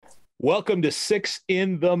Welcome to Six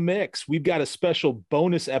in the Mix. We've got a special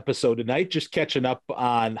bonus episode tonight, just catching up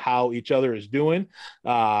on how each other is doing.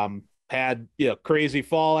 Had crazy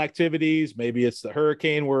fall activities. Maybe it's the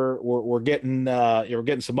hurricane we're getting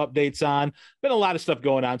some updates on. Been a lot of stuff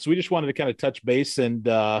going on, so we just wanted to kind of touch base and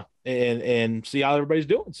see how everybody's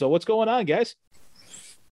doing. So what's going on, guys?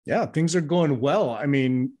 Yeah, things are going well. I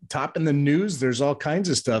mean, top in the news, there's all kinds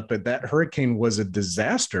of stuff, but that hurricane was a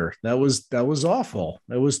disaster. That was awful.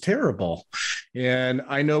 It was terrible. And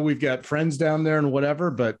I know we've got friends down there and whatever,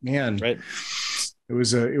 but man, right. It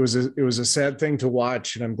was a sad thing to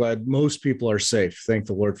watch, and I'm glad most people are safe. Thank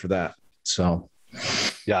the Lord for that. So,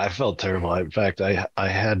 yeah, I felt terrible. In fact, I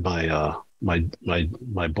had my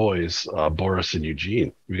boys, Boris and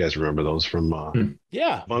Eugene. You guys remember those from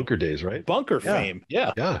Bunker days, right? Bunker fame.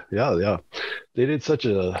 Yeah. They did such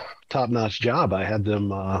a top-notch job. I had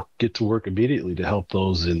them get to work immediately to help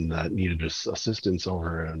those that needed assistance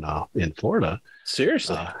over in Florida.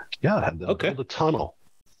 Seriously? I had them build a tunnel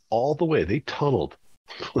all the way. They tunneled.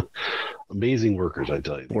 Amazing workers, I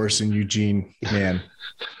tell you. Boris and Eugene, man,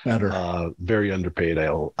 very underpaid,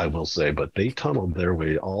 I will say, but they tunneled their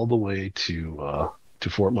way all the way to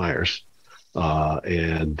Fort Myers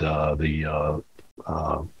and the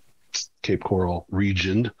Cape Coral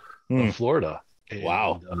region of Florida. And,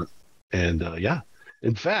 wow!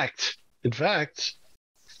 In fact,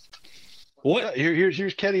 what?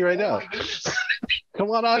 Here's Kenny right now. Come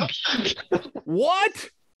on. What?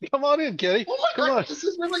 Come on in, Kenny. Oh my Come God, on. this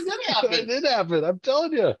is really going to happen. It did happen. I'm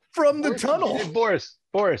telling you. From the tunnel. Hey, Boris,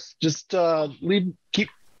 just leave.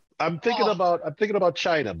 I'm thinking about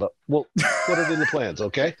China, but we'll put it in the plans,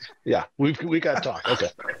 okay? Yeah, we got to talk. Okay.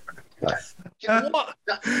 Can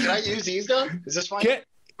I use these though? Is this fine? If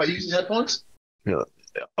I use these headphones? Yeah.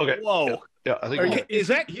 Okay. Whoa. Yeah, I think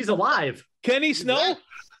he's alive? Kenny Snow?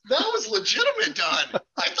 That was legitimate, Don.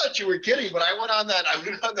 I thought you were kidding, but I went on that.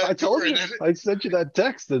 I told you. I sent you that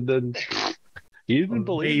text, and then you didn't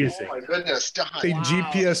believe it. Oh my goodness, Don! They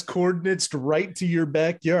GPS coordinates right to your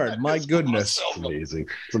backyard. My goodness, awesome. It's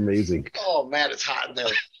amazing. Oh man, it's hot in there.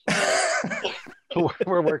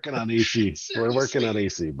 We're working on AC. We're working on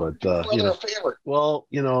AC, but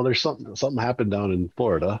there's something happened down in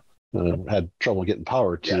Florida. Had trouble getting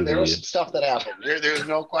power to. Yeah, there was some stuff that happened. There's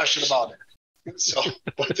no question about it. So,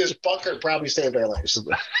 but this bunker probably saved our lives.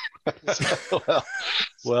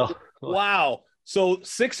 well, wow. So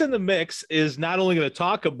Six in the Mix is not only going to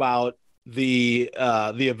talk about the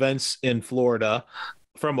events in Florida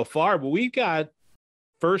from afar, but we got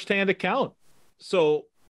firsthand account. So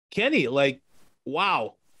Kenny,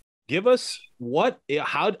 wow, give us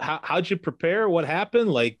how'd you prepare? What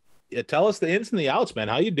happened? Tell us the ins and the outs, man.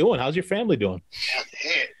 How you doing? How's your family doing?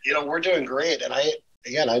 Hey, we're doing great, and I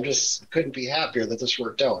just couldn't be happier that this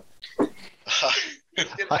worked out. It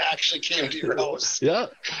actually came to your house. Yeah,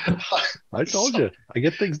 I told you. I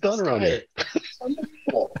get things done around here.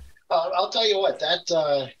 Cool. I'll tell you what,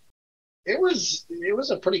 that it was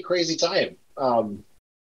a pretty crazy time.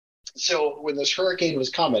 So when this hurricane was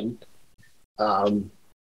coming, we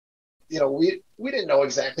didn't know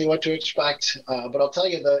exactly what to expect, but I'll tell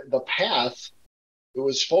you the path, it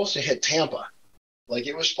was supposed to hit Tampa.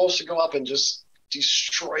 It was supposed to go up and just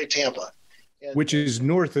destroy Tampa. Which is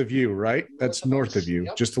north of you, right? That's north of you,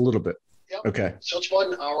 just a little bit. Yep. Okay. So it's about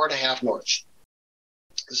an hour and a half north.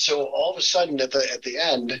 So all of a sudden at the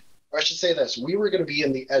end, or I should say this, we were going to be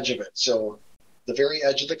in the edge of it. So the very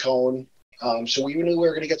edge of the cone. So we knew we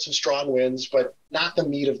were going to get some strong winds, but not the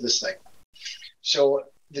meat of this thing. So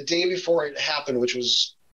the day before it happened, which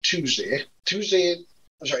was Tuesday,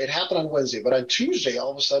 it happened on Wednesday, but on Tuesday,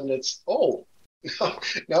 all of a sudden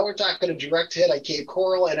now we're talking a direct hit at Cape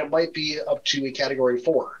Coral, and it might be up to a Category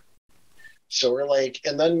 4. So we're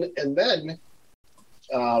and then in the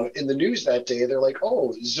news that day, they're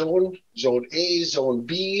zone A, zone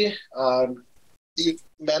B,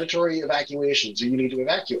 mandatory evacuation. So you need to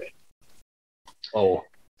evacuate. Oh.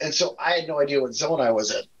 And so I had no idea what zone I was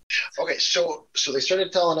in. Okay, so they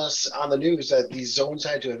started telling us on the news that these zones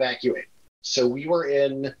had to evacuate. So we were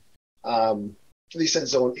in, they said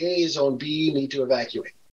zone A, zone B need to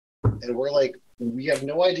evacuate. And we're we have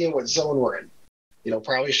no idea what zone we're in.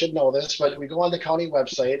 Probably should know this, but we go on the county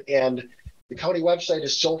website, and the county website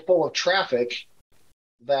is so full of traffic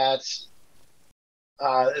that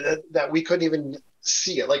that we couldn't even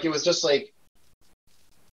see it. It was just I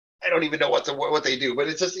don't even know what they do, but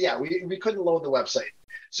it's just, we couldn't load the website.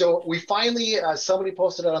 So we finally, somebody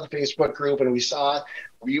posted it on the Facebook group, and we saw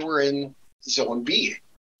we were in zone B,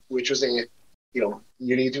 which was you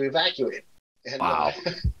need to evacuate. And Wow.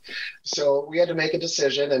 so we had to make a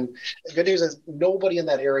decision. And the good news is nobody in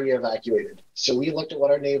that area evacuated. So we looked at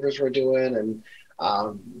what our neighbors were doing and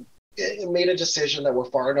it made a decision that we're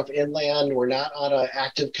far enough inland. We're not on an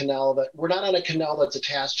active canal we're not on a canal that's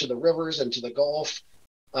attached to the rivers and to the Gulf.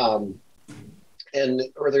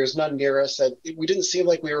 Or there's none near us, that we didn't seem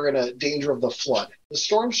like we were in a danger of the flood. The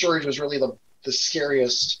storm surge was really the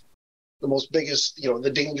scariest, the most biggest,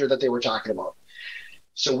 the danger that they were talking about.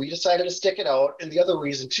 So we decided to stick it out. And the other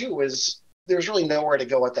reason too is there's really nowhere to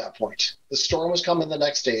go at that point. The storm was coming the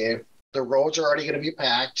next day. The roads are already going to be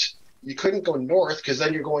packed. You couldn't go north because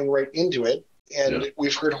then you're going right into it. And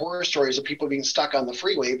we've heard horror stories of people being stuck on the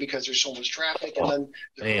freeway because there's so much traffic. And then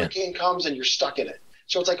the hurricane comes and you're stuck in it.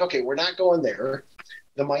 So it's like, okay, we're not going there.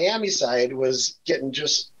 The Miami side was getting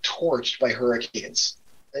just torched by hurricanes.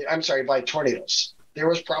 I'm sorry, by tornadoes. There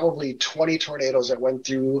was probably 20 tornadoes that went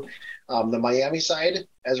through the Miami side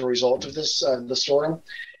as a result of this, the storm.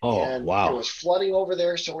 Oh, and wow. It was flooding over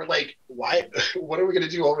there. So we're like, why? What are we going to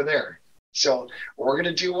do over there? So we're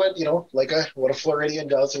going to do what, what a Floridian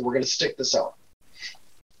does, and we're going to stick this out.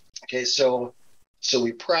 Okay, so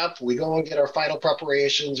we prep, we go and get our final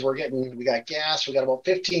preparations. We got gas. We got about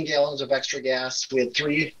 15 gallons of extra gas. We had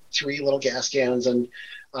three little gas cans, and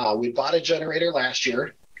we bought a generator last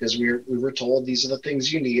year because we were told these are the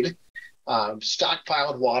things you need.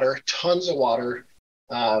 Stockpiled water, tons of water,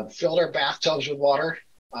 filled our bathtubs with water.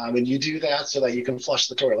 And you do that so that you can flush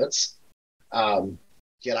the toilets.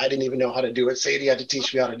 Yet I didn't even know how to do it. Sadie had to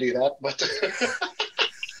teach me how to do that, but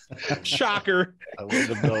Shocker. I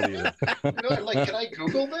wouldn't have known either. I'm like, can I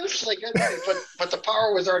Google this? But the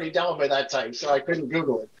power was already down by that time, so I couldn't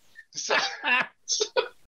Google it.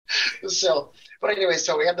 But anyway,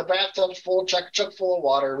 so we had the bathtub full, chuck full of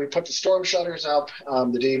water. We put the storm shutters up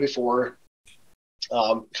the day before.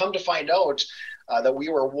 Come to find out that we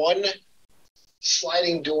were one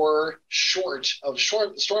sliding door short of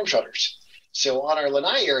storm shutters. So on our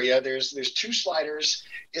lanai area, there's two sliders.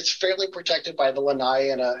 It's fairly protected by the lanai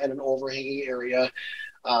and an overhanging area.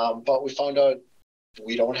 But we found out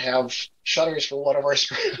we don't have shutters for one of our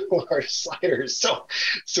sliders.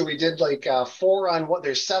 So we did 4 on one.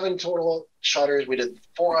 There's 7 total shutters. We did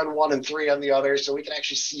 4 on one and 3 on the other. So we can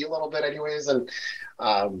actually see a little bit anyways. And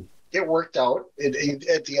it worked out. At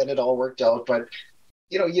the end, it all worked out. But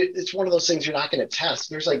it's one of those things you're not going to test.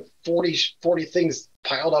 There's 40 things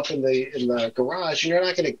piled up in the garage, and you're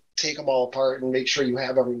not going to take them all apart and make sure you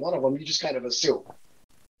have every one of them. You just kind of assume.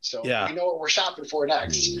 So we know what we're shopping for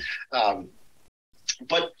next.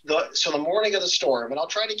 But the morning of the storm, and I'll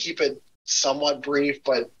try to keep it somewhat brief,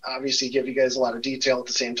 but obviously give you guys a lot of detail at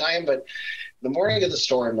the same time. But the morning of the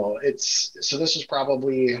storm, though, this is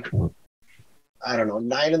probably, I don't know,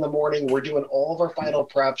 9 in the morning. We're doing all of our final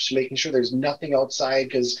preps, making sure there's nothing outside,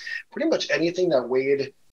 because pretty much anything that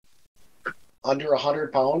weighed under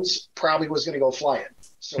 100 pounds probably was going to go flying.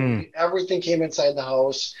 So everything came inside the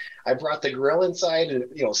house. I brought the grill inside,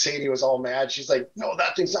 and Sadie was all mad. She's like, "No,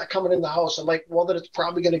 that thing's not coming in the house." I'm like, "Well, then it's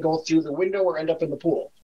probably going to go through the window or end up in the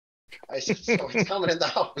pool." I said, "So it's coming in the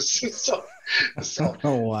house." so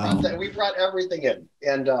oh wow! We brought everything in,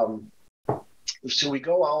 and so we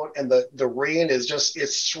go out, and the rain is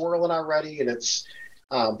it's swirling already, and it's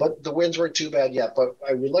but the winds weren't too bad yet. But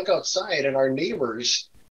we look outside, and our neighbors,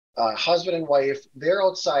 husband and wife, they're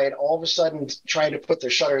outside all of a sudden trying to put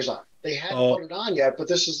their shutters on. They hadn't put it on yet, but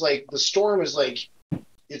this is the storm is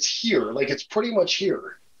it's here. It's pretty much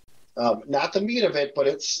here. Not the meat of it, but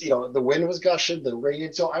it's, the wind was gushing, the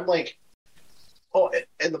rain. So I'm like, oh,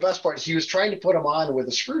 and the best part, he was trying to put them on with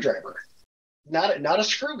a screwdriver, not a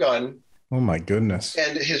screw gun. Oh my goodness.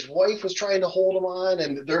 And his wife was trying to hold them on,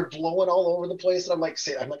 and they're blowing all over the place. And I'm like,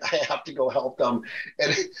 I have to go help them.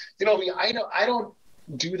 And I don't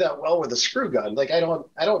do that well with a screw gun. I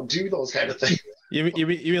don't do those kind of things. You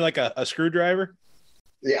mean like a screwdriver?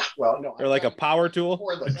 Yeah. Well, no. Or like a power tool?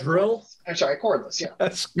 Cordless. A drill? I'm sorry, cordless. Yeah.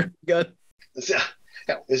 That's screw gun. Yeah.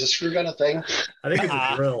 Is a screw gun a thing? I think it's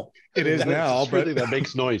a drill. It is now, but that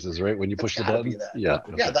makes noises, right? When you push the button. Yeah.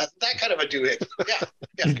 Yeah. That kind of a doohickey.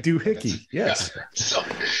 Yeah. Doohickey. Yes. Yeah.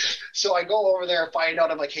 So I go over there and find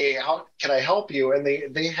out. I'm like, hey, how can I help you? And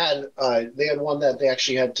they had one that they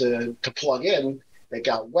actually had to plug in. It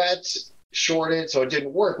got wet, shorted, so it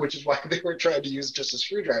didn't work, which is why they were trying to use just a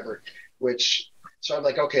screwdriver. So I'm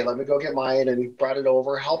like, okay, let me go get mine, and brought it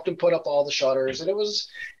over, helped him put up all the shutters, and it was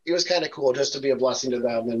kind of cool just to be a blessing to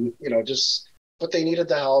them, and but they needed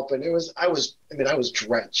the help, and I was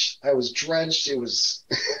drenched. It was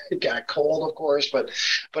it got cold, of course, but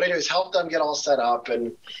anyways, helped them get all set up,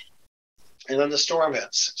 and then the storm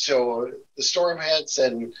hits. So the storm hits,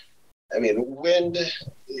 and I mean,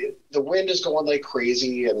 the wind is going like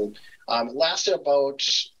crazy, and it lasted about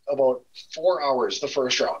 4 hours the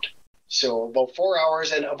first round. So about 4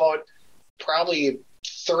 hours, and about probably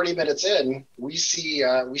 30 minutes in, we see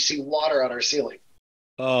water on our ceiling.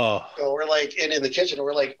 Oh, So we're like in the kitchen,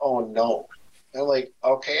 we're like, oh no. And I'm like,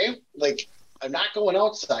 okay, like I'm not going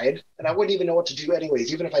outside, and I wouldn't even know what to do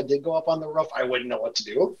anyways. Even if I did go up on the roof, I wouldn't know what to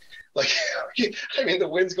do. Like, I mean, the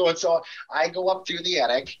wind's going, so I go up through the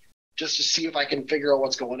attic just to see if I can figure out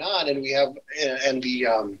what's going on. And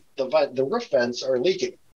the roof vents are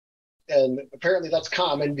leaking, and apparently that's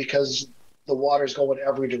common because the water's going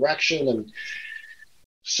every direction. And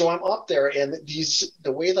so I'm up there, and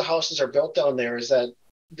the way the houses are built down there is that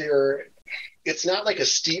it's not like a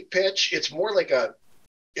steep pitch. It's more like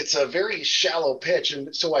it's a very shallow pitch.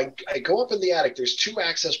 And so I go up in the attic. There's 2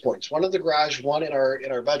 access points, one in the garage, one in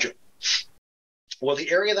our bedroom. Well, the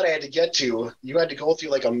area that I had to get to, you had to go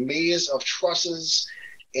through like a maze of trusses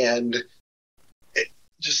and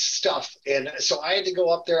just stuff. And so I had to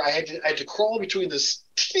go up there. I had to crawl between this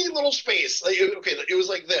teeny little space. Like, okay, it was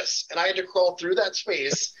like this, and I had to crawl through that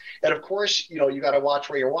space. And of course, you got to watch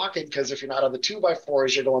where you're walking, because if you're not on the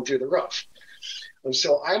 2x4s, you're going through the roof. And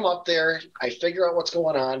so I'm up there. I figure out what's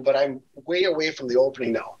going on, but I'm way away from the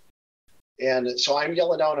opening now. And so I'm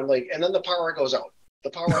yelling down. I'm like, and then the power goes out.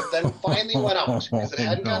 The power then finally went out because it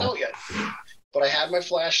hadn't gone out yet. But I had my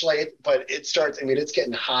flashlight, but it's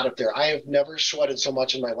getting hot up there. I have never sweated so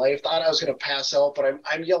much in my life. Thought I was going to pass out, but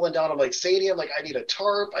I'm yelling down. I'm like, Sadie, I'm like, I need a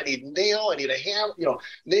tarp. I need nail. I need a hammer,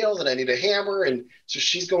 nails, and I need a hammer. And so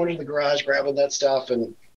she's going into the garage, grabbing that stuff.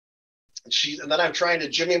 And then I'm trying to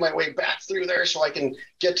jimmy my way back through there so I can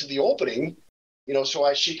get to the opening,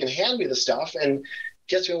 so she can hand me the stuff and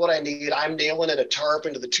gets me what I need. I'm nailing a tarp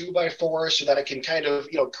into the 2x4 so that I can kind of,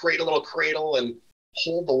 create a little cradle and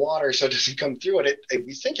hold the water so it doesn't come through it.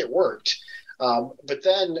 We think it worked. But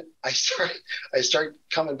then I start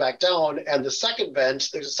coming back down, and there's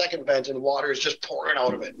a second vent, and water is just pouring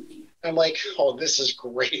out of it. I'm like, oh, this is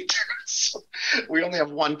great. So we only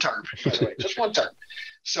have 1 tarp, by the way, just 1 tarp.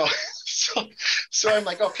 So I'm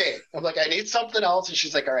like, okay. I'm like, I need something else. And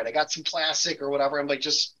she's like, all right, I got some plastic or whatever. I'm like,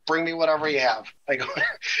 just bring me whatever you have. I go,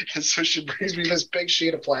 and so she brings me this big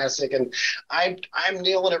sheet of plastic, and I'm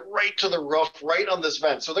nailing it right to the roof, right on this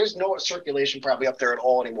vent. So there's no circulation probably up there at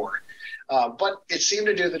all anymore. But it seemed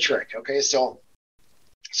to do the trick. Okay. So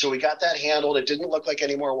we got that handled. It didn't look like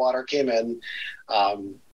any more water came in.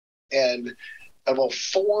 And about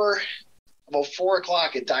 4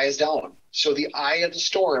 o'clock, it dies down. So the eye of the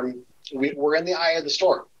storm, we're in the eye of the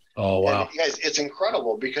storm. Oh, wow. And guys, it's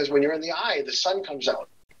incredible because when you're in the eye, the sun comes out.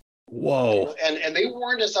 Whoa. And they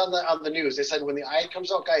warned us on the news. They said when the eye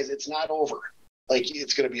comes out, guys, it's not over. Like,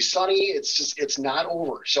 it's going to be sunny. It's not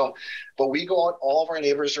over. So, but we go out, all of our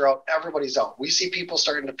neighbors are out, everybody's out. We see people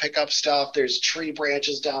starting to pick up stuff. There's tree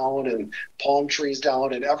branches down and palm trees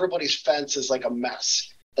down, and everybody's fence is like a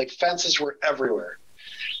mess. Like, fences were everywhere.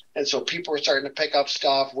 And so people are starting to pick up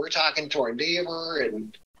stuff. We're talking to our neighbor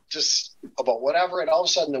and just about whatever. And all of a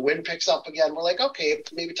sudden the wind picks up again. We're like, okay,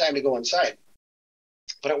 maybe time to go inside.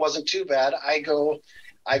 But it wasn't too bad. I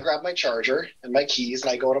grab my charger and my keys,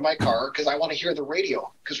 and I go to my car because I want to hear the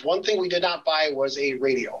radio. Because one thing we did not buy was a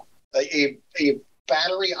radio, a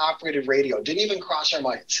battery operated radio. Didn't even cross our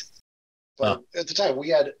minds. But at the time we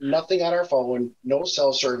had nothing on our phone, no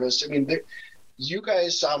cell service. I mean, you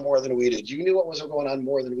guys saw more than we did. You knew what was going on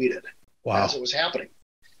more than we did. Wow. As it was happening.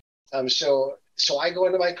 So I go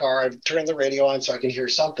into my car, I turn the radio on so I can hear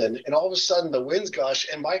something, and all of a sudden the winds gush,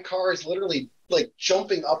 and my car is literally like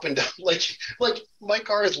jumping up and down, like my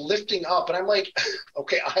car is lifting up, and I'm like,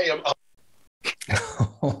 okay, I am up.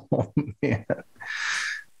 Oh, man.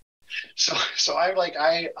 So I'm like,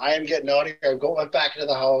 I am getting out of here. I go back into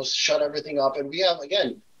the house, shut everything up, and we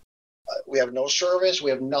have no service. We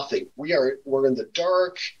have nothing. We're in the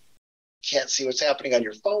dark. Can't see what's happening on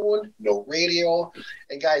your phone. No radio.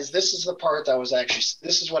 And guys, this is the part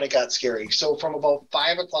this is when it got scary. So from about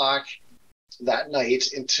 5 o'clock that night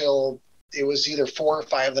until it was either 4 or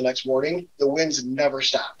 5 the next morning, the winds never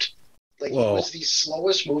stopped. Like, whoa. It was the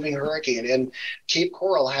slowest moving hurricane, and Cape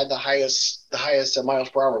Coral had the highest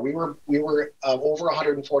miles per hour. We were over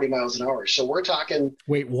 140 miles an hour. So we're talking.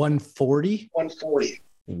 Wait, 140? 140.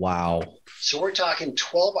 Wow. So we're talking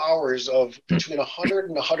 12 hours of between 100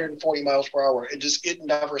 and 140 miles per hour. It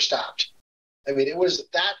never stopped. I mean,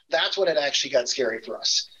 that's when it actually got scary for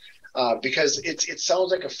us. Because it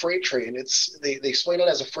sounds like a freight train. They explain it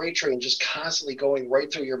as a freight train just constantly going right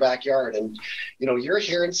through your backyard. And, you're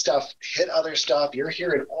hearing stuff hit other stuff. You're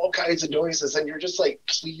hearing all kinds of noises, and you're just like,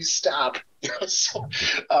 please stop. So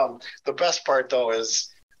the best part, though,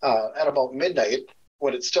 is at about midnight,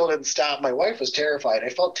 when it still didn't stop, my wife was terrified. I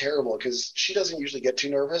felt terrible because she doesn't usually get too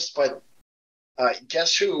nervous, but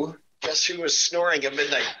guess who? Guess who was snoring at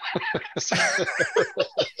midnight?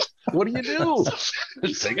 What do you do?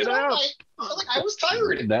 Take it out. I was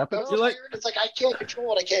tired. Nap it I out. was tired. It's like I can't control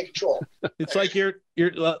what I can't control. It's like you're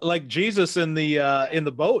like Jesus in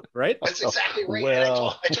the boat, right? That's exactly right.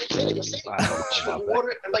 Well, I told Katie, I don't know about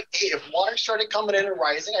that. I'm like, hey, if water started coming in and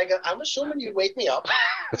rising, I'm assuming you'd wake me up.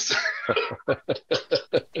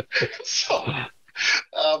 So,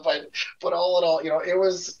 but all in all,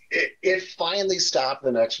 it finally stopped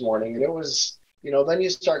the next morning, and it was, then you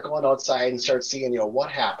start going outside and start seeing,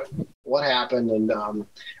 what happened, and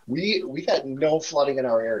we had no flooding in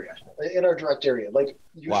our area, in our direct area. Like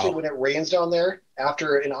usually when it rains down there,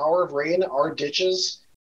 after an hour of rain, our ditches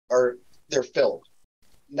they're filled,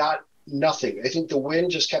 nothing. I think the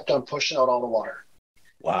wind just kept on pushing out all the water.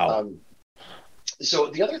 Wow. So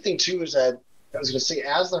the other thing too is that I was going to say,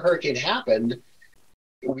 as the hurricane happened,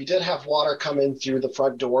 we did have water come in through the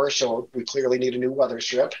front door, so we clearly need a new weather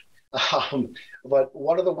strip. But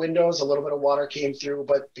one of the windows, a little bit of water came through,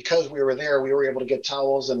 but because we were there, we were able to get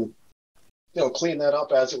towels and clean that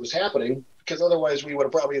up as it was happening, because otherwise we would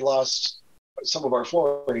have probably lost some of our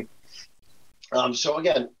flooring. So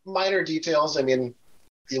again, minor details. I mean,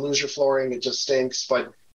 you lose your flooring, it just stinks,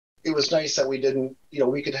 but it was nice that we didn't,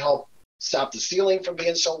 we could help stop the ceiling from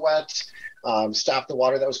being so wet, stop the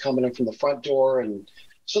water that was coming in from the front door, and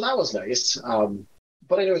so that was nice.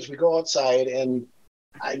 But anyways, we go outside, and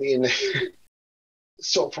I mean,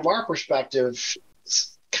 so from our perspective,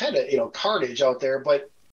 it's kind of, carnage out there, but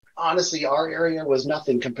honestly, our area was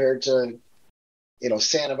nothing compared to,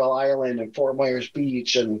 Sanibel Island and Fort Myers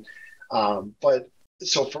Beach. And, but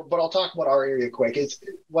I'll talk about our area quick.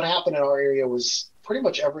 What happened in our area was pretty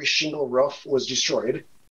much every shingle roof was destroyed.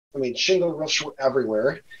 I mean, shingle roofs were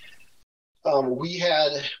everywhere. We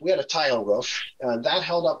had a tile roof, and that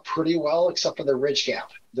held up pretty well, except for the ridge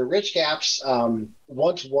gap. The ridge gaps,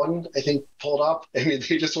 once one, I think, pulled up, I mean,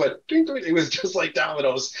 they just went, ding, ding. It was just like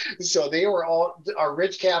dominoes. So our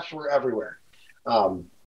ridge caps were everywhere.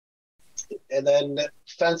 And then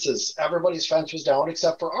fences, everybody's fence was down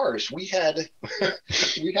except for ours. We had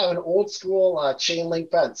an old school chain link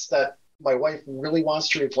fence that my wife really wants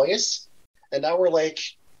to replace. And now we're like,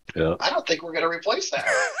 yeah. I don't think we're going to replace that.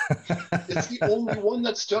 It's the only one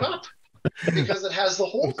that stood up because it has the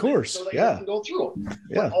hole. Of course, so that yeah. you can go through.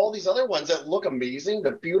 Yeah. But all these other ones that look amazing,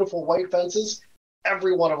 the beautiful white fences,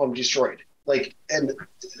 every one of them destroyed. Like, and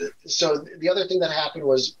so the other thing that happened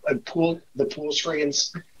was the pool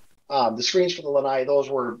screens, the screens for the lanai, those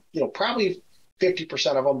were, probably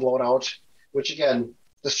 50% of them blown out, which again,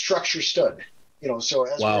 the structure stood, so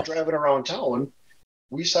as we were driving around town,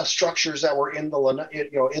 we saw structures that were in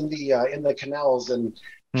the canals and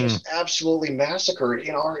just absolutely massacred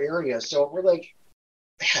in our area. So we're like,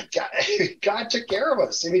 man, God took care of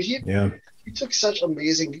us. I mean, he took such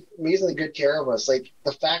amazingly good care of us. Like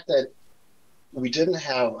the fact that we didn't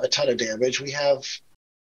have a ton of damage, we have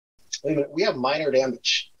minor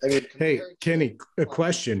damage. I mean, hey, Kenny, a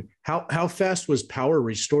question: How fast was power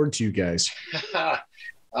restored to you guys?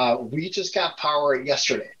 We just got power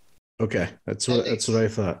yesterday. Okay, that's what I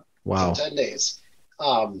thought. Wow, so 10 days.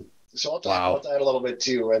 So I'll talk about that a little bit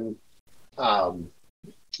too. And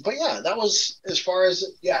but yeah, that was as far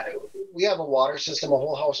as we have a water system, a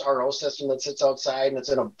whole house RO system that sits outside and it's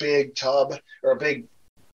in a big tub or a big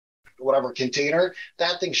whatever container.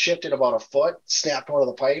 That thing shifted about a foot, snapped one of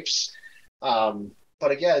the pipes. But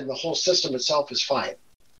again, the whole system itself is fine.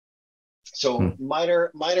 So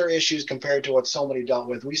minor issues compared to what somebody dealt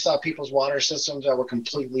with. We saw people's water systems that were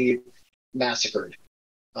completely massacred.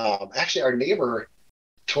 Actually, our neighbor,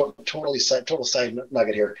 total side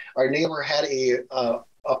nugget here. Our neighbor had a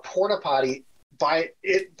porta potty by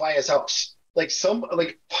his house. Like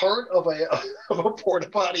part of a porta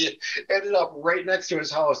potty ended up right next to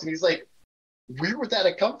his house, and he's like, "Where would that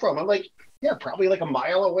have come from?" I'm like, "Yeah, probably like a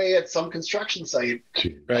mile away at some construction site."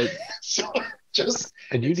 Right. So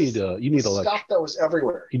and you need stuff that was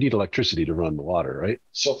everywhere. You need electricity to run the water, right?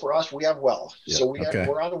 So for us, we have well. Yeah. So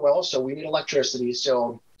we're on a well, so we need electricity.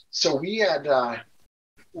 So we had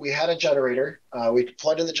a generator. We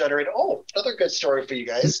plugged in the generator. Oh, another good story for you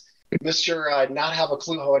guys. Mr. Not have a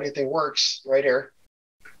clue how anything works right here.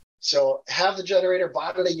 So have the generator,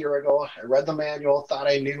 bought it a year ago. I read the manual, thought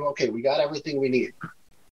I knew, okay, we got everything we need.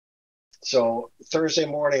 So Thursday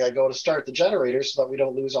morning, I go to start the generator so that we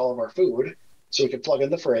don't lose all of our food, so we can plug in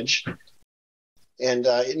the fridge. And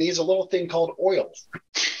it needs a little thing called oil.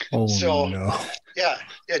 Oh, no. Yeah,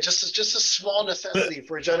 just a small necessity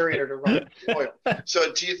for a generator to run oil.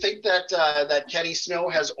 So, do you think that that Kenny Snow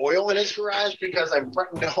has oil in his garage? Because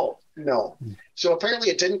no. So apparently,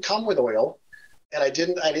 it didn't come with oil, and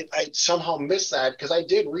I somehow missed that because I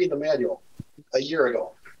did read the manual a year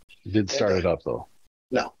ago. You did start it up though.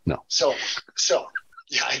 No. So.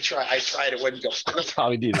 Yeah, I tried. It wouldn't go.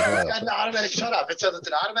 Probably needed an automatic shut off. It says it's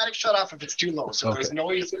an automatic shut off if it's too low. So there's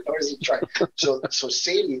noise. Try. So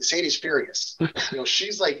Sadie's furious.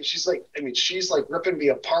 She's like ripping me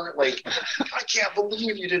apart. Like, I can't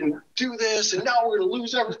believe you didn't do this, and now we're gonna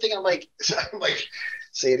lose everything. I'm like,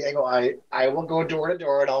 Sadie, I will go door to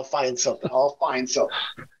door and I'll find something.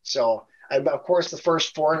 So of course the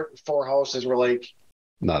first four houses were like,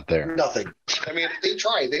 not there. Nothing. I mean, they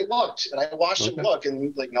tried. They looked, and I watched them look,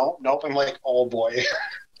 and like, nope. I'm like, oh boy.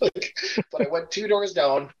 But I went 2 doors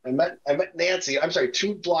down. I met Nancy. I'm sorry,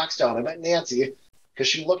 2 blocks down. I met Nancy because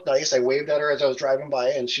she looked nice. I waved at her as I was driving by,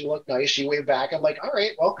 and she looked nice. She waved back. I'm like, all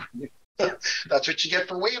right, well, that's what you get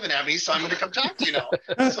for waving at me. So I'm going to come talk to you now.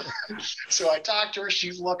 So I talked to her.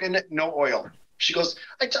 She's looking, no oil. She goes,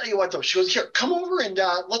 I tell you what, though. She goes, here, come over and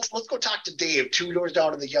let's go talk to Dave 2 doors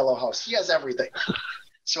down in the yellow house. He has everything.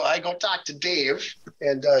 So I go talk to Dave,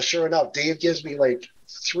 and sure enough, Dave gives me like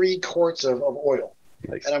 3 quarts of oil.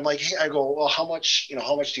 Nice. And I'm like, hey, I go, well, how much do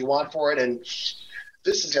you want for it? And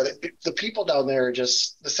this is the people down there are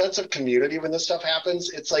just the sense of community when this stuff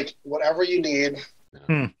happens. It's like, whatever you need,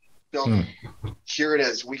 here it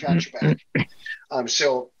is. We got your back.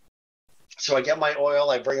 So I get my oil,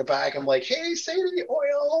 I bring it back. I'm like, hey, Sadie,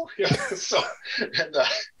 oil.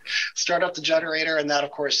 Start up the generator, and that, of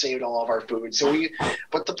course, saved all of our food.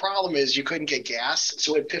 But the problem is you couldn't get gas.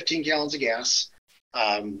 So we had 15 gallons of gas,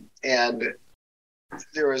 and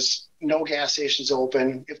there was no gas stations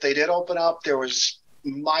open. If they did open up, there was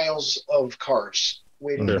miles of cars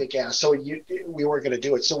waiting to get gas. So we weren't going to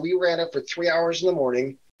do it. So we ran it for 3 hours in the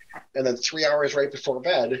morning, and then 3 hours right before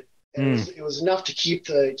bed. And it was enough to keep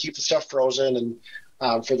the stuff frozen,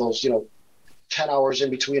 and for those 10 hours in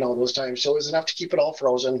between all those times. So it was enough to keep it all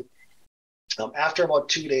frozen. After about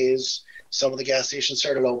 2 days, some of the gas stations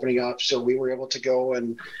started opening up, so we were able to go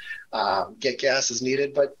and get gas as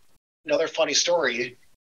needed. But another funny story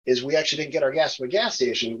is we actually didn't get our gas from a gas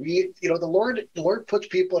station. The Lord puts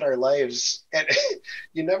people in our lives, and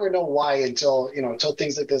you never know why until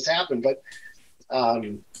things like this happen. But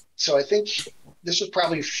so I think this was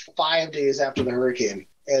probably 5 days after the hurricane,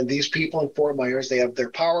 and these people in Fort Myers, they have their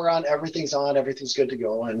power on, everything's good to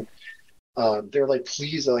go. And they're like,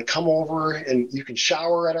 please, come over and you can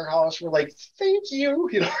shower at our house. We're like, thank you.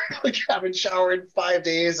 Like, haven't showered in 5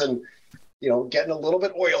 days and, getting a little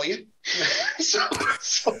bit oily. So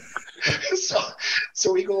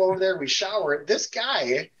we go over there, we shower. This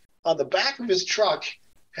guy on the back of his truck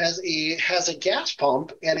has a gas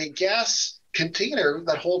pump and a gas container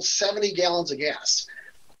that holds 70 gallons of gas.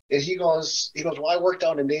 And he goes, well, I work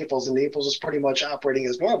down in Naples, and Naples is pretty much operating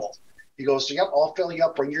as normal. He goes, so, yep, I'll fill you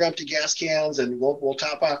up, bring your empty gas cans, and we'll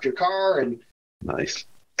top off your car. And nice.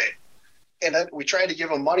 And then we tried to give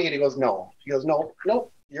him money, and he goes, no. He goes, no,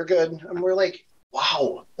 you're good. And we're like,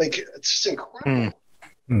 wow, like, it's just incredible.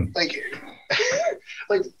 Like,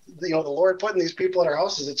 the Lord putting these people in our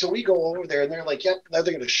houses. And so we go over there, and they're like, yep, now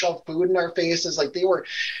they're going to shove food in our faces. Like,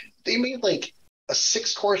 they made like a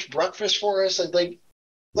 6-course breakfast for us. And like,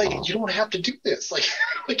 you don't have to do this. Like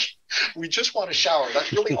we just want a shower.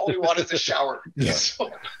 That's really all we want is a shower. Yeah. So,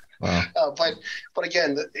 wow. But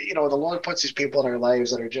again, the Lord puts these people in our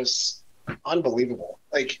lives that are just unbelievable.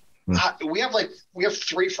 Like, we have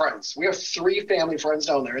 3 friends. We have 3 family friends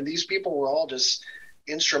down there, and these people were all just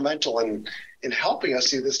instrumental in helping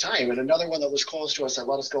us through this time. And another one that was close to us, that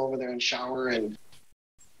let us go over there and shower. And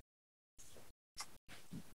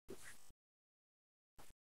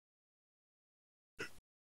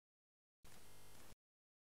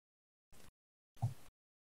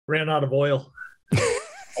ran out of oil.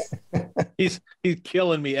 He's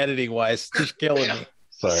killing me editing wise. Just killing me.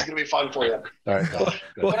 Sorry. This is gonna be fun for you. All right. Go.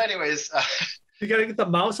 But anyways, you got to get the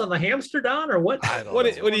mouse on the hamster down, or what? What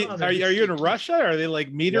are you in Russia? Are they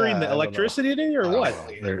like metering the electricity to you, or what?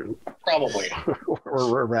 Probably.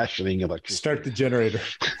 We're rationing electricity. Start the generator.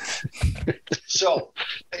 So,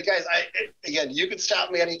 hey guys, you can stop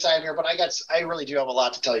me anytime here, but I really do have a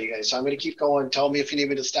lot to tell you guys. So I'm going to keep going. Tell me if you need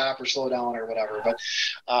me to stop or slow down or whatever. But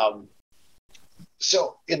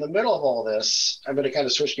so in the middle of all this, I'm going to kind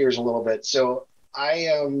of switch gears a little bit. So I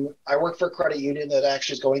work for a credit union that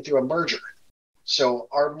actually is going through a merger. So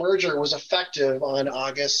our merger was effective on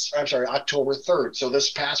October 3rd. So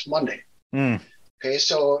this past Monday. Okay,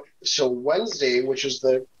 so Wednesday, which is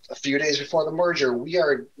the a few days before the merger, we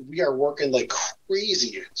are working like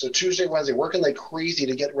crazy. So Tuesday, Wednesday, working like crazy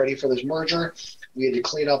to get ready for this merger. We had to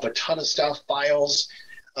clean up a ton of stuff, files.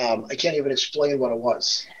 I can't even explain what it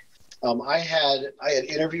was. I had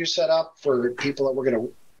interviews set up for people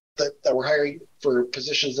that were hiring for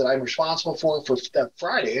positions that I'm responsible for that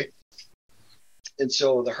Friday. And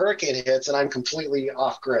so the hurricane hits and I'm completely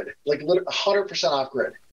off grid, like 100% off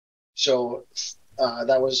grid. So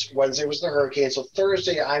that was Wednesday was the hurricane. So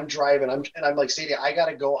Thursday I'm driving. I'm like, Sadie, I got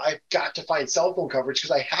to go. I've got to find cell phone coverage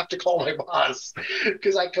because I have to call my boss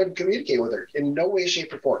because I couldn't communicate with her in no way,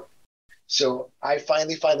 shape, or form. So I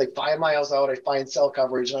finally find like 5 miles out, I find cell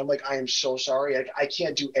coverage and I'm like, I am so sorry. I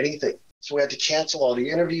can't do anything. So we had to cancel all the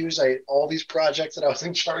interviews. All these projects that I was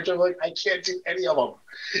in charge of, like, I can't do any of them.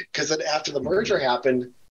 Because then after the merger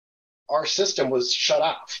happened, our system was shut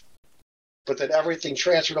off. But then everything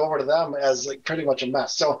transferred over to them as like pretty much a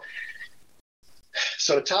mess. So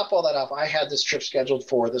to top all that off, I had this trip scheduled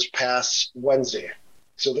for this past Wednesday.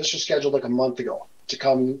 So this was scheduled like a month ago to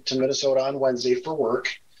come to Minnesota on Wednesday for work.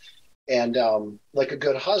 And like a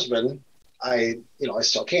good husband, I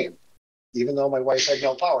still came, even though my wife had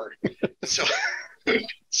no power. So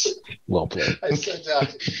well played. I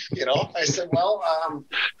said, well,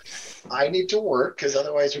 I need to work because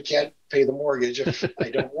otherwise we can't pay the mortgage if I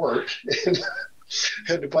don't work.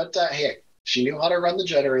 But hey, she knew how to run the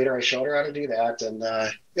generator. I showed her how to do that, and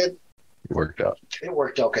it worked out. It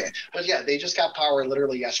worked okay. But yeah, they just got power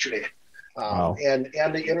literally yesterday. Wow. And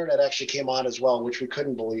the internet actually came on as well, which we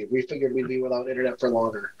couldn't believe. We figured we'd be without internet for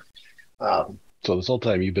longer. So this whole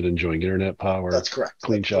time you've been enjoying internet power. That's correct.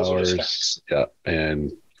 Clean Those are just showers. facts. Yeah,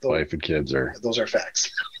 and wife and kids are. Those are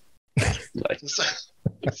facts. Nice.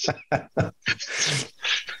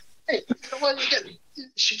 Hey, well,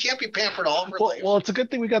 she can't be pampered all of her life. Well, it's a good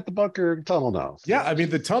thing we got the bunker tunnel now. So Yeah, I mean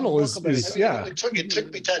the tunnel is yeah. It took me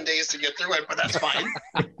 10 days to get through it, but that's fine.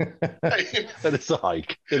 That is a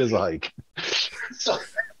hike. It is a hike. So,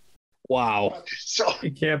 Wow. She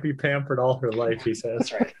can't be pampered all her life, he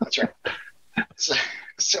says. That's right.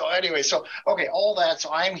 So anyway, okay, all that.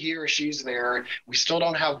 So I'm here, she's there. We still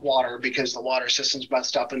don't have water because the water system's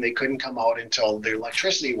messed up and they couldn't come out until the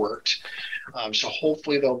electricity worked. So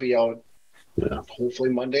hopefully they'll be out. Yeah. Hopefully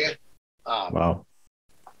Monday. Wow.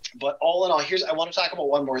 But all in all, I want to talk about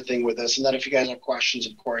one more thing with this, and then if you guys have questions,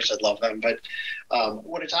 of course, I'd love them. But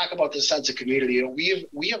when I talk about this sense of community,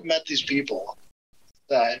 we have met these people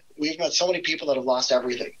that we've met so many people that have lost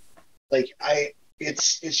everything. Like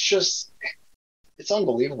it's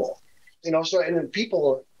unbelievable, So and then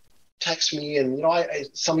people text me, and I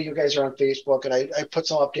some of you guys are on Facebook, and I put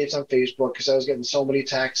some updates on Facebook because I was getting so many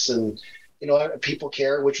texts, and people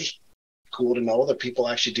care, which was cool to know that people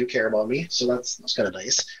actually do care about me. So that's kind of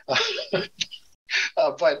nice.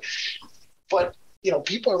 But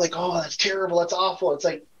people are like, oh, that's terrible, that's awful. It's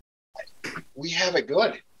like we have it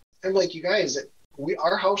good. I'm like, you guys,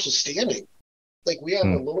 our house is standing. Like we have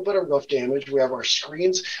a little bit of roof damage. We have our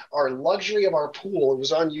screens. Our luxury of our pool, it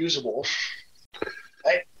was unusable.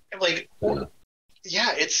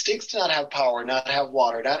 Yeah, it stinks to not have power, not have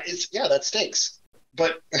water. That stinks.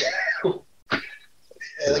 But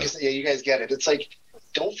like I said, you guys get it. It's like,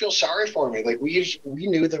 don't feel sorry for me. Like we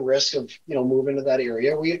knew the risk of moving to that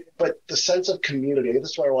area. But the sense of community. This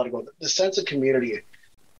is where I want to go. The sense of community,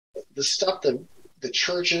 the stuff that the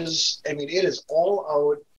churches. I mean, it is all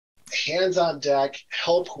out. Hands on deck,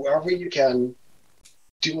 help whoever you can,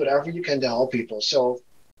 do whatever you can to help people. So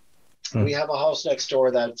we have a house next door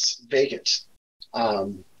that's vacant.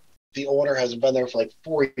 The owner hasn't been there for like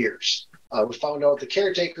 4 years. We found out the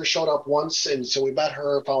caretaker showed up once, and so we met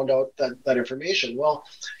her, found out that information. Well,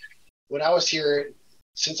 when I was here,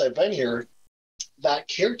 since I've been here, that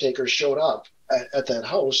caretaker showed up at that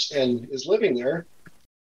house and is living there.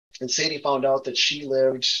 And Sadie found out that she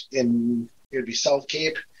lived it would be South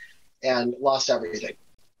Cape, and lost everything.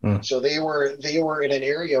 So they were in an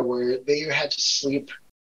area where they had to sleep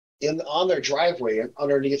on their driveway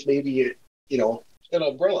underneath maybe an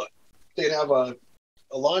umbrella. They'd have a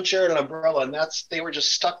lawn chair and an umbrella, and they were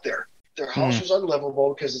just stuck there. Their house was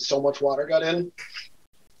unlivable because so much water got in.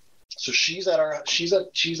 So she's at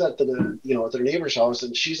the their neighbor's house,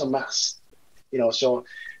 and she's a mess. So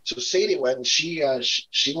Sadie went, and she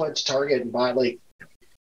went to Target and bought like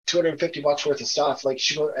 $250 worth of stuff. Like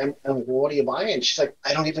she goes, I'm like, well, what are you buying? She's like,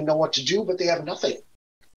 I don't even know what to do, but they have nothing.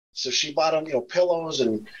 So she bought them, pillows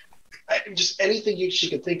and just anything she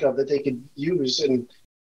could think of that they could use.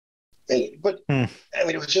 But I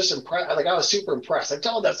mean, it was just impressed. Like I was super impressed. I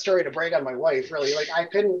told that story to brag on my wife. Really, like I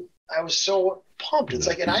was so pumped. It's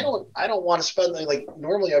like, and I don't want to spend like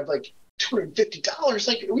normally I'd like $250.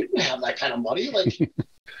 Like we didn't have that kind of money. Like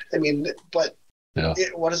I mean, but Yeah.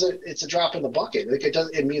 what is it? It's a drop in the bucket. Like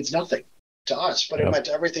it means nothing to us, but it meant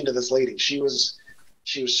everything to this lady. She was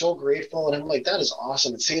so grateful, and I'm like, that is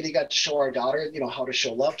awesome. And Sadie got to show our daughter, how to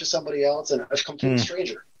show love to somebody else, and a complete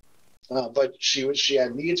stranger. But she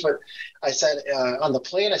had needs. But I said on the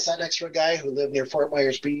plane, I sat next to a guy who lived near Fort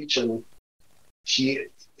Myers Beach, and he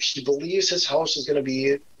believes his house is going to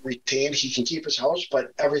be retained. He can keep his house,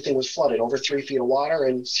 but everything was flooded, over 3 feet of water,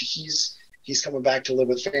 and he's coming back to live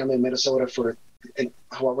with family in Minnesota for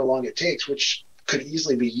however long it takes, which could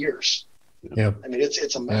easily be years. Yeah, I mean,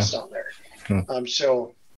 it's a mess down there.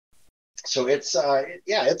 So it's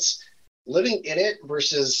it's living in it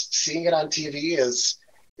versus seeing it on TV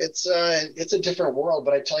it's a different world.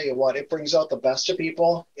 But I tell you what, it brings out the best of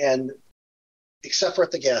people, and except for at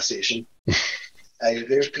the gas station.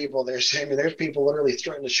 There's people literally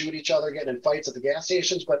threatening to shoot each other, getting in fights at the gas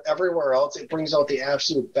stations, but everywhere else, it brings out the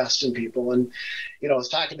absolute best in people. And, I was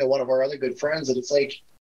talking to one of our other good friends, and it's like,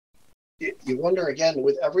 you wonder again,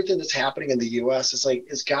 with everything that's happening in the U.S., it's like,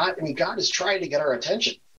 God is trying to get our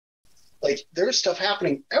attention. Like, there's stuff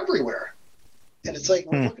happening everywhere. And it's like,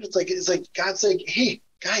 we're looking, it's like God's like, hey,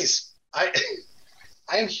 guys, I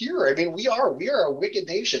am here. I mean, we are a wicked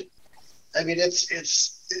nation. I mean,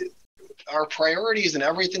 our priorities and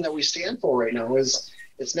everything that we stand for right now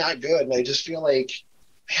it's not good. And I just feel like,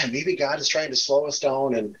 man, maybe God is trying to slow us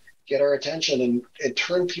down and get our attention and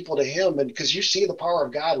turn people to him. And because you see the power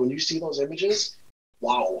of God, when you see those images,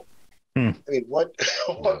 wow. I mean, what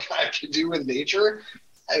God can do with nature,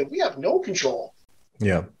 we have no control.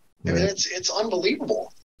 Yeah. I mean, it's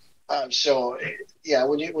unbelievable. When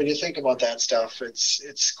you think about that stuff,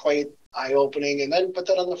 it's quite eye-opening. But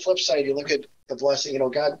then on the flip side, you look at the blessing,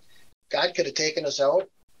 God could have taken us out,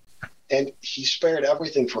 and he spared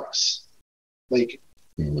everything for us. Like,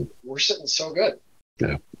 we're sitting so good.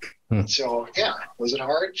 Yeah. So, was it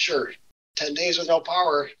hard? Sure. 10 days with no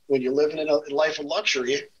power, when you're living in a life of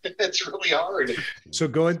luxury, it's really hard. So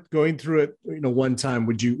going through it, one time,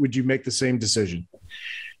 would you make the same decision?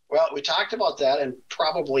 Well, we talked about that, and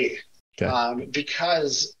probably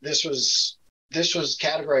because this was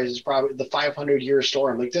categorized as probably the 500-year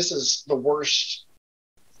storm. Like, this is the worst.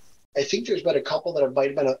 I think there's been a couple that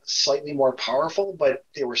might have been slightly more powerful, but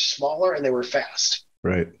they were smaller and they were fast.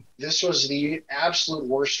 Right. This was the absolute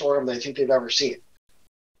worst storm that I think they've ever seen.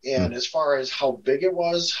 And as far as how big it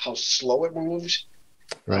was, how slow it moved,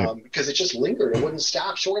 because it just lingered, it wouldn't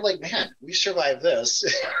stop. So we're like, man, we survived this.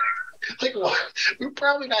 Like, well, we're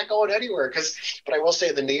probably not going anywhere. But I will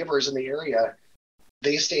say the neighbors in the area,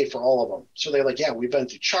 they stayed for all of them. So they're like, yeah, we've been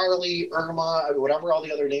through Charlie, Irma, whatever all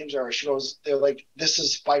the other names are. She goes, they're like, this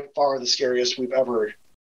is by far the scariest we've ever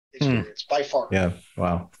experienced, by far. Yeah.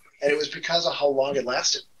 Wow. And it was because of how long it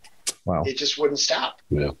lasted. Wow. It just wouldn't stop.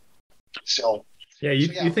 Yeah. So. Yeah,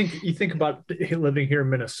 you think about living here in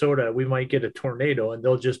Minnesota, we might get a tornado and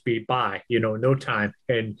they'll just be by, no time.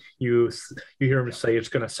 And you hear them say it's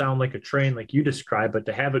going to sound like a train like you described, but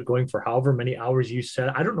to have it going for however many hours you said,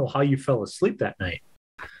 I don't know how you fell asleep that night.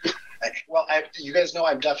 Well, you guys know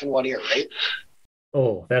I'm deaf in one ear, right?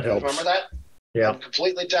 Oh, that helps. Remember that? Yeah. I'm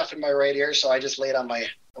completely deaf in my right ear, so I just laid on my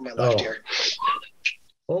left ear.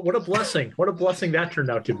 Well, what a blessing. What a blessing that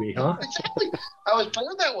turned out to be, huh? Exactly. I was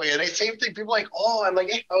born that way. And the same thing, people are like, I'm like,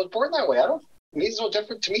 hey, I was born that way. It means no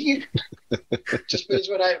different to me. Just means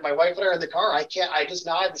when my wife and I are in the car, I just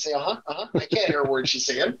nod and say, I can't hear a word she's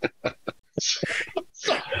saying.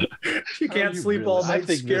 She can't sleep all night,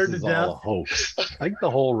 scared to death. All a hoax. I think the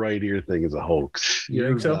whole right ear thing is a hoax. You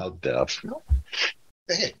think so? You're not deaf. No.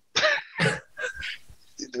 Hey.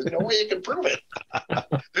 There's no way you can prove it.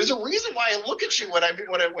 There's a reason why I look at you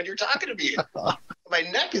when you're talking to me. My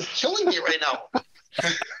neck is killing me right now.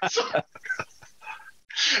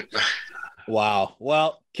 Wow.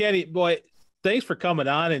 Well, Kenny, boy, thanks for coming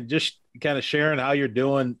on and just kind of sharing how you're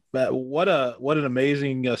doing. What an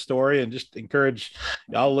amazing story, and just encourage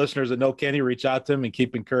all listeners that know Kenny, reach out to him and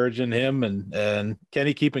keep encouraging him, and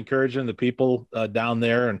Kenny, keep encouraging the people down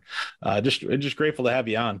there, and just grateful to have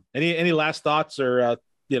you on. Any last thoughts or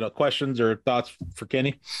questions or thoughts for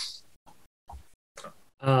Kenny?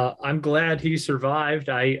 I'm glad he survived.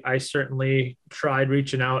 I certainly tried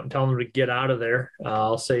reaching out and telling him to get out of there.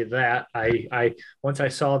 I'll say that. I once I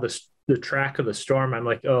saw the track of the storm, I'm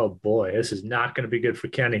like, oh boy, this is not going to be good for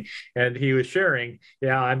Kenny. And he was sharing,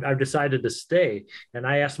 I've decided to stay. And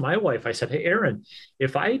I asked my wife, I said, hey, Erin,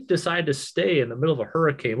 if I decide to stay in the middle of a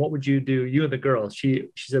hurricane, what would you do, you and the girls? She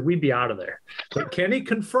said, we'd be out of there. But Kenny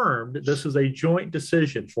confirmed this was a joint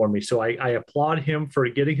decision for me. So I applaud him for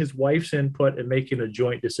getting his wife's input and making a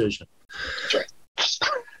joint decision. That's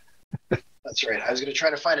right. That's right. I was going to try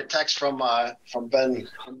to find a text from Benny.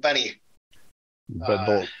 But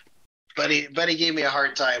both. Benny gave me a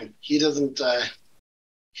hard time. He didn't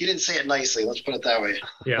say it nicely. Let's put it that way.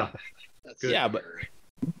 Yeah. That's Yeah, but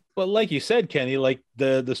like you said, Kenny, like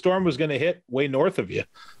the storm was going to hit way north of you.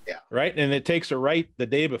 Yeah. Right. And it takes a right the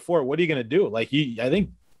day before. What are you going to do? Like I think,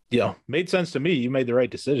 made sense to me. You made the right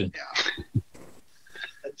decision. Yeah.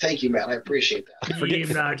 Thank you, man. I appreciate that.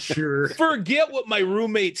 I'm not sure. Forget what my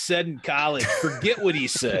roommate said in college. Forget what he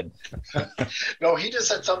said. No, he just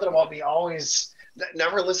said something about me always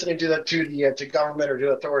never listening to to government or to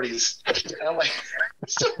authorities. And I'm like,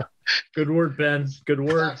 Good word, Ben. Good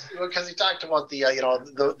word. because he talked about the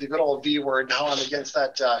good old V word and how I'm against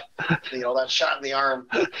that that shot in the arm.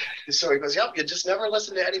 So he goes, "Yep, you just never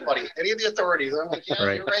listen to anybody, any of the authorities." I'm like, "Yeah,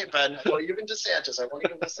 Right. You're right, Ben. Well, even DeSantis, I won't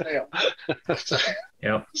even listen to him."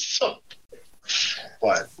 Yep. So,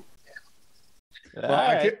 but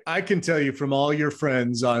Well, I can tell you from all your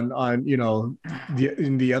friends in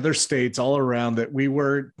the other states all around that we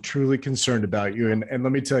were truly concerned about you. And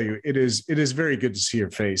let me tell you, it is very good to see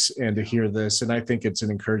your face and to hear this. And I think it's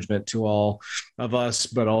an encouragement to all of us,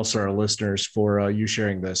 but also our listeners for you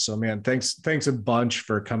sharing this. So, man, thanks a bunch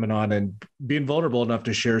for coming on and being vulnerable enough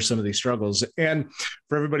to share some of these struggles. And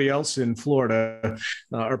for everybody else in Florida,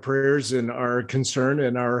 our prayers and our concern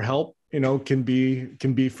and our help can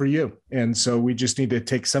be for you. And so we just need to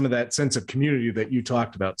take some of that sense of community that you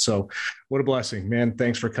talked about. So what a blessing, man.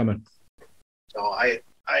 Thanks for coming. no, I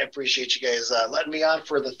appreciate you guys letting me on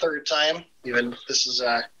for the third time. Even this is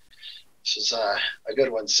a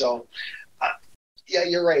good one. So yeah,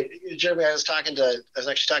 you're right, Jeremy. I was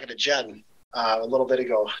actually talking to Jen a little bit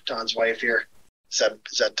ago, Don's wife here. Is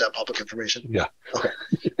that public information? Yeah. Okay.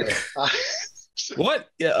 What?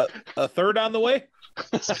 Yeah, a third on the way?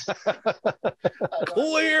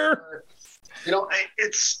 Clear.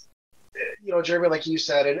 It's Jeremy, like you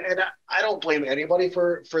said, and I don't blame anybody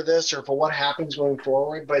for this or for what happens going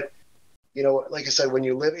forward. But like I said, when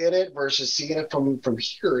you live in it versus seeing it from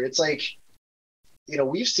here, it's like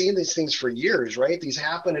we've seen these things for years, right? These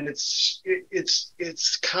happen, and it's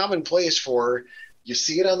commonplace for you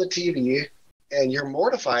see it on the TV, and you're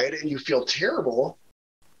mortified and you feel terrible,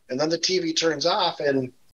 and then the TV turns off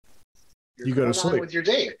and you go to sleep with your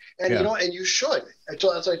day. And and you should. I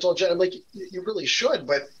told Jen, I'm like, you really should,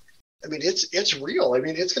 but I mean it's real. I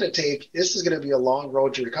mean, this is gonna be a long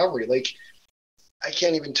road to recovery. Like, I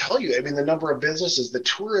can't even tell you. I mean, the number of businesses, the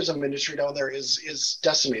tourism industry down there is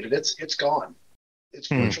decimated. It's gone. It's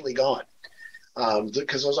virtually gone.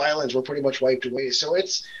 Because those islands were pretty much wiped away. So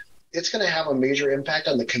it's going to have a major impact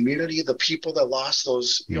on the community, the people that lost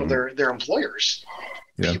those, their employers,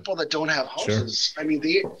 people that don't have houses. Sure. I mean,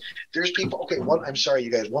 there's people. Okay, I'm sorry,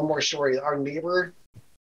 you guys. One more story. Our neighbor's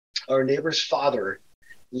father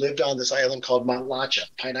lived on this island called Montlacha,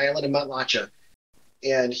 Pine Island in Montlacha,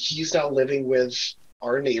 and he's now living with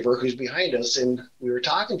our neighbor who's behind us. And we were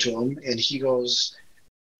talking to him, and he goes,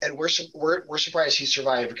 and we're surprised he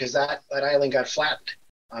survived because that island got flattened,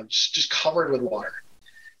 just covered with water.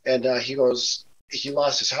 And he goes, he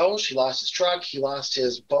lost his house, he lost his truck, he lost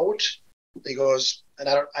his boat. He goes, and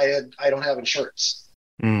I don't have insurance.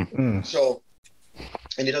 So,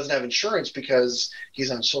 and he doesn't have insurance because he's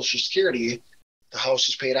on Social Security. The house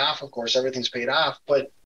is paid off, of course, everything's paid off,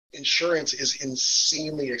 but insurance is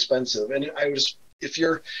insanely expensive. And if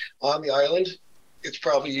you're on the island, it's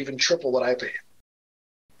probably even triple what I pay.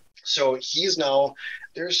 So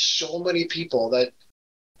there's so many people that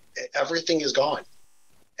everything is gone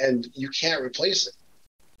and you can't replace it.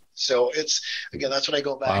 So that's what I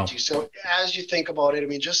go back to. So as you think about it, I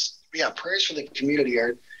mean, prayers for the community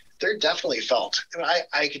they're definitely felt. I mean,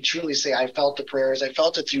 I can truly say I felt the prayers. I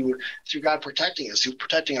felt it through God protecting us, through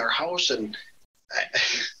protecting our house. And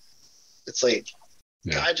it's like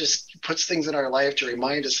God just puts things in our life to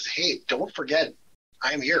remind us, hey, don't forget,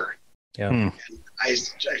 I'm here. Yeah. And I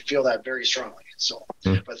feel that very strongly. So,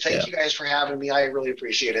 but thank you guys for having me. I really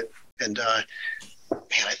appreciate it. And man,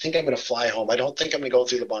 I think I'm going to fly home. I don't think I'm going to go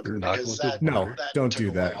through the bunker because don't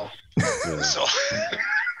do that. So,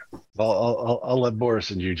 I'll let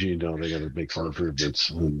Boris and Eugene know they got to make some improvements,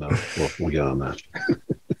 and we'll get on that.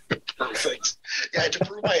 Perfect. Yeah, I had to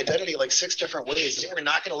prove my identity like 6 different ways. They were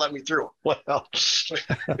not going to let me through. Well,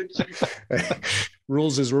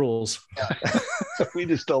 rules is rules. Yeah. We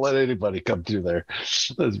just don't let anybody come through there.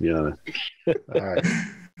 Let's be honest. All right.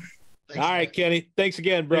 All right, Kenny. Thanks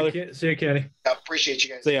again, brother. See you, Kenny. I appreciate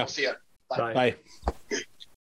you guys. See ya. See ya. Bye. Bye.